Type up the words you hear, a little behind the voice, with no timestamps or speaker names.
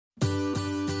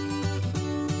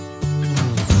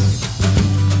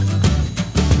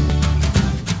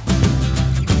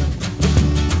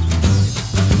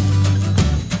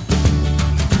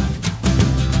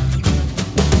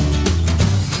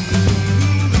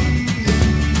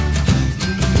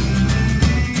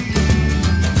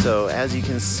you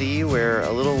can see, we're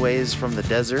a little ways from the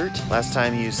desert. Last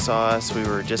time you saw us, we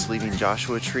were just leaving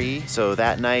Joshua Tree. So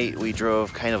that night we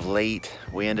drove kind of late.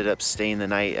 We ended up staying the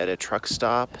night at a truck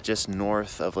stop just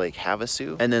north of Lake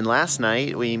Havasu. And then last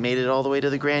night we made it all the way to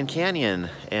the Grand Canyon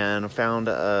and found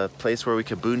a place where we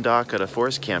could boondock at a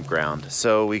forest campground.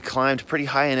 So we climbed pretty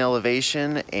high in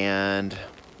elevation and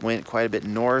went quite a bit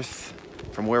north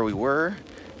from where we were.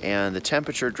 And the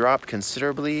temperature dropped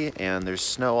considerably and there's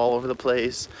snow all over the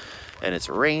place and it's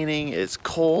raining, it's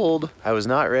cold. I was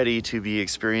not ready to be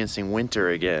experiencing winter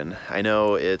again. I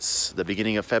know it's the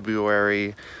beginning of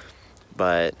February,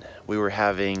 but we were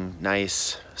having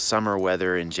nice summer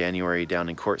weather in January down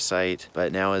in Quartzsite.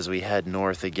 But now as we head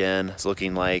north again, it's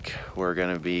looking like we're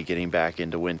gonna be getting back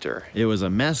into winter. It was a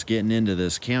mess getting into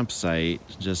this campsite,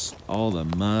 just all the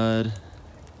mud.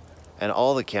 And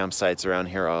all the campsites around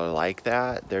here are like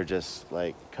that. They're just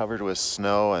like covered with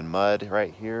snow and mud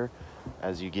right here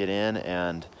as you get in.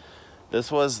 And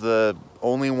this was the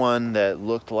only one that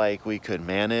looked like we could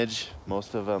manage.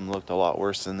 Most of them looked a lot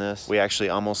worse than this. We actually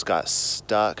almost got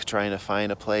stuck trying to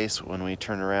find a place. When we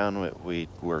turned around, we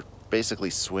were basically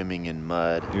swimming in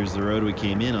mud. Here's the road we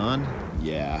came in on.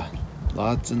 Yeah.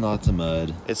 Lots and lots of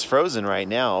mud. It's frozen right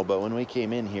now, but when we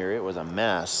came in here, it was a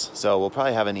mess. So we'll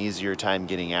probably have an easier time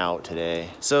getting out today.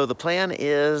 So the plan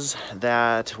is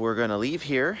that we're gonna leave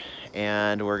here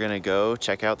and we're gonna go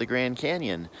check out the Grand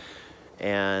Canyon.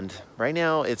 And right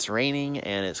now it's raining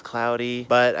and it's cloudy,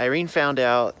 but Eireen found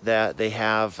out that they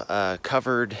have a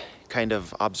covered kind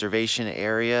of observation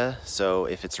area. So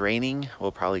if it's raining,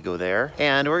 we'll probably go there.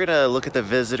 And we're gonna look at the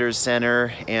visitors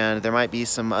center and there might be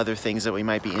some other things that we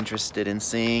might be interested in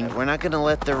seeing. We're not gonna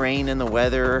let the rain and the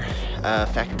weather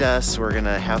affect us. We're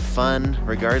gonna have fun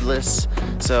regardless.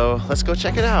 So let's go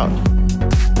check it out.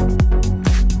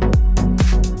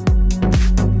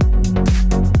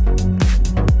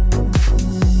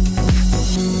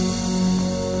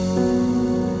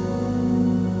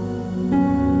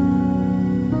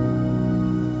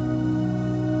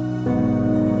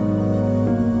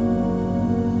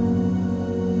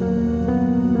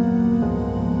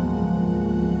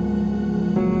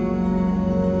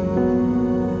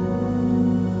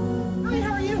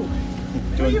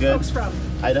 From?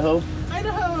 Idaho?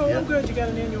 Idaho, yeah. Oh good, you got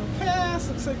an annual pass,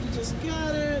 looks like you just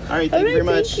got it. All right, thank you very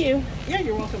much. Thank you. Yeah,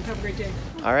 you're welcome, have a great day.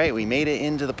 All right, we made it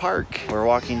into the park. We're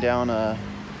walking down a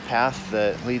path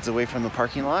that leads away from the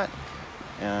parking lot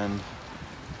and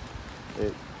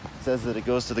it says that it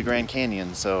goes to the Grand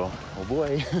Canyon, so, oh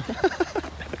boy.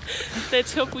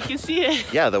 Let's hope we can see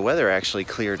it. Yeah, the weather actually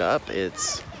cleared up.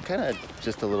 It's kind of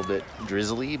just a little bit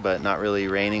drizzly, but not really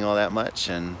raining all that much,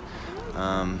 and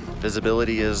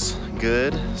visibility is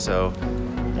good, so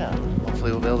yeah,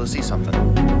 hopefully we'll be able to see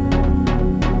something.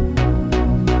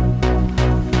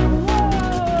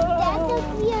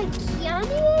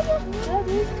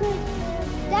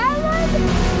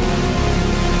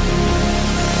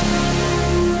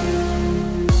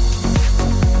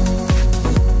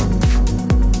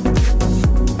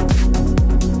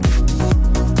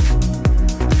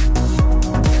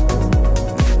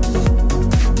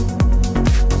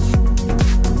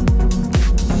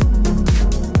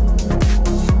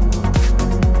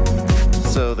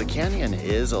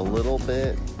 Is a little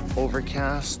bit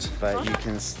overcast, but you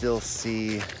can still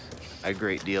see a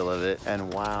great deal of it.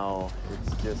 And wow,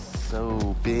 it's just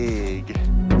so big.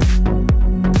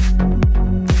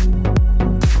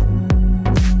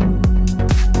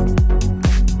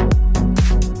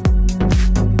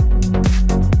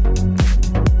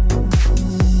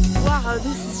 Wow,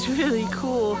 this is really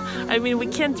cool. I mean, we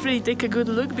can't really take a good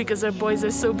look because our boys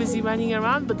are so busy running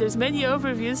around, but there's many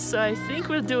overviews, so I think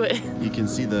we'll do it. You can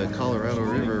see the Colorado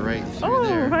River right through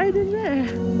there. Oh, right in there.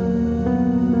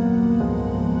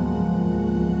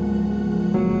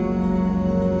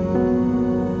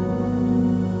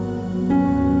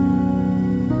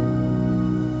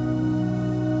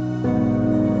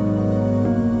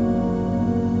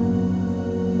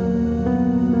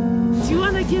 Do you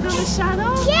want to get on the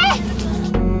shadow? Yeah!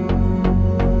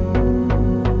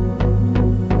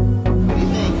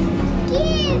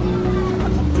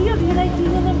 Theo, do you like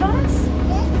being on the bus?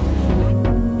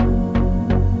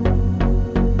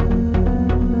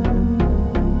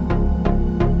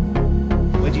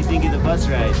 What'd you think of the bus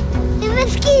ride? It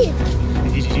was cute.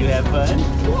 Did you have fun?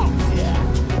 Yeah.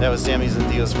 Yeah. That was Sammy's and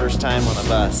Theo's first time on a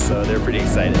bus, so they're pretty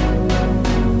excited.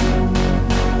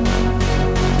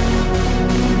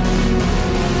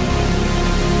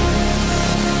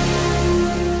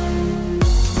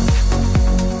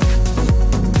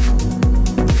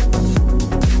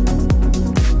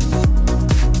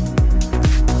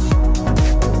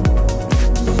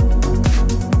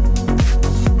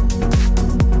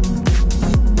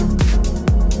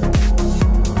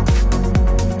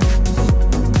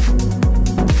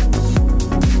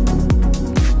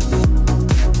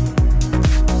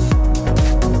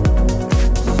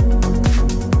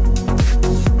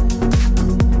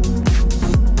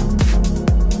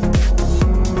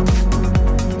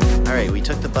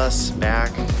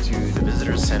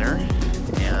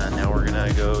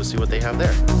 go see what they have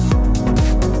there.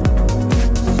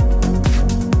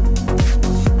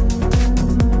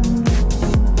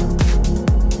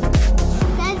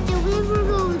 Does the river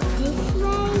go this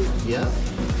way? Yep, I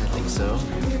think so.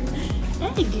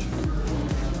 Egg.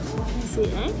 You see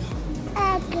egg?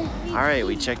 All right,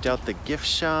 we checked out the gift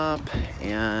shop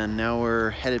and now we're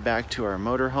headed back to our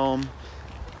motorhome.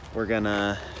 We're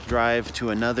gonna drive to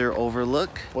another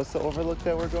overlook. What's the overlook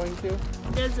that we're going to?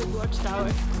 Desert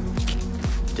Watchtower.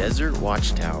 Desert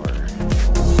Watchtower.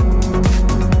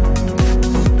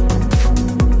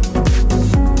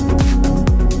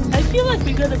 I feel like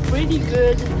we got a pretty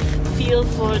good feel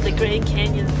for the Grand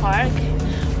Canyon Park.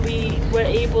 We were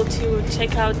able to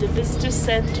check out the visitor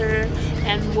center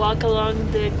and walk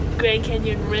along the Grand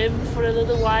Canyon rim for a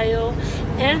little while,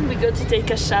 and we got to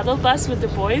take a shuttle bus with the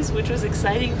boys, which was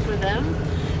exciting for them.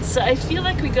 So I feel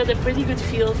like we got a pretty good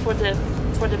feel for the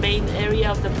main area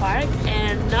of the park,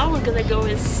 and now we're gonna go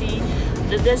and see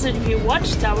the Desert View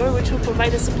Watchtower, which will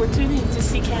provide us opportunity to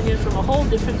see Canyon from a whole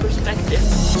different perspective.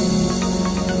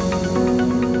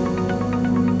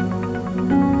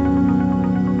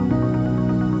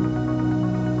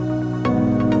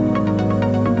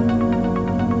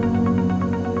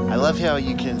 I love how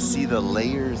you can see the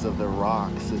layers of the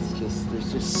rocks.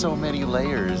 There's just so many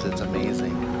layers. It's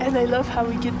amazing. And I love how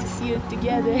we get to see it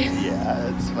together. Yeah,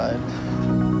 it's fun.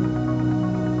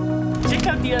 Check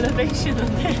out the elevation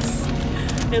on this.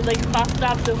 It like popped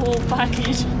up the whole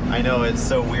package. I know, it's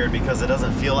so weird because it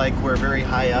doesn't feel like we're very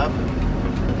high up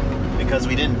because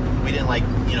we didn't like,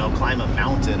 you know, climb a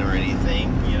mountain or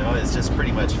anything, you know, it's just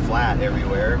pretty much flat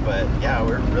everywhere. But yeah,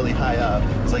 we're really high up.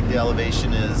 It's like the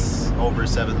elevation is over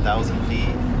 7,000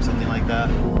 feet, something like that.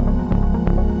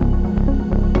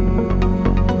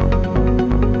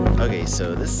 Okay,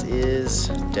 so this is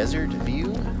Desert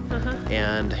View,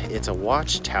 and it's a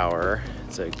watchtower.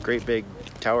 It's a great big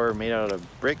tower made out of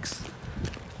bricks,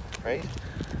 right?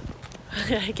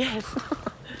 I guess.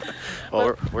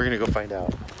 Well, we're gonna go find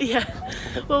out. Yeah.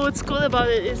 Well, what's cool about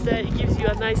it is that it gives you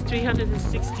a nice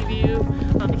 360 view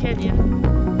of the canyon.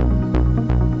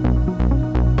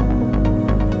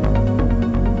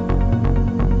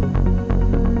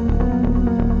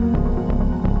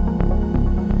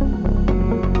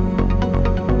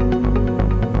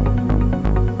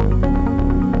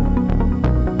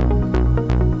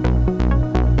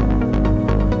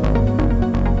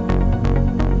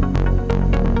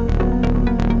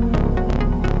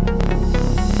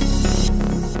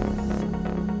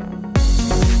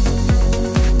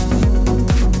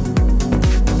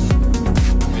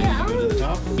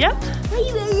 Yep. Are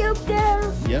you way up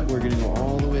there? Yep, we're gonna go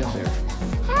all the way up there.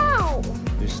 How?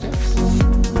 There's steps.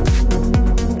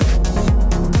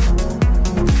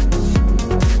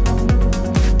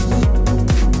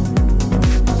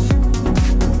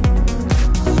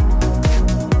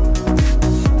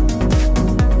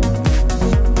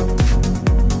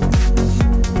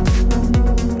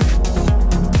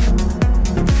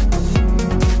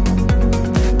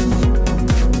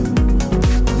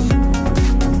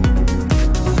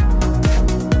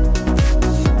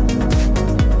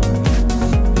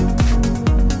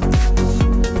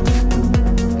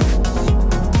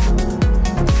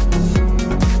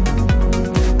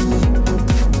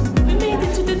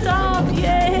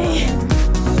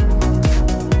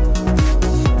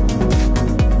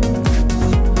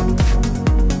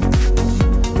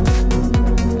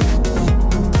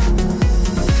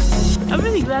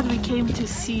 We came to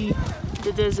see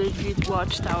the Desert View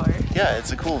Watchtower. Yeah,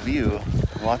 it's a cool view.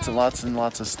 Lots and lots and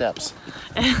lots of steps.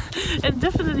 And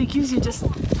definitely gives you just,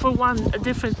 for one, a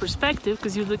different perspective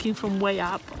because you're looking from way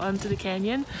up onto the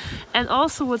canyon. And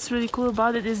also what's really cool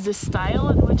about it is the style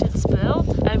in which it's built.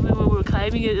 I mean, when we were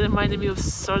climbing it, it reminded me of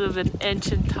sort of an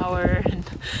ancient tower, and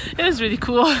it was really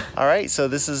cool. All right, so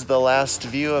this is the last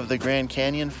view of the Grand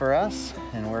Canyon for us,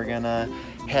 and we're gonna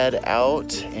head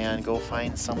out and go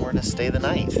find somewhere to stay the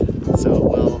night. So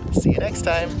we'll see you next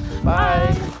time.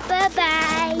 Bye.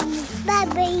 Bye-bye.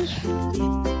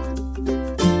 Bye-bye.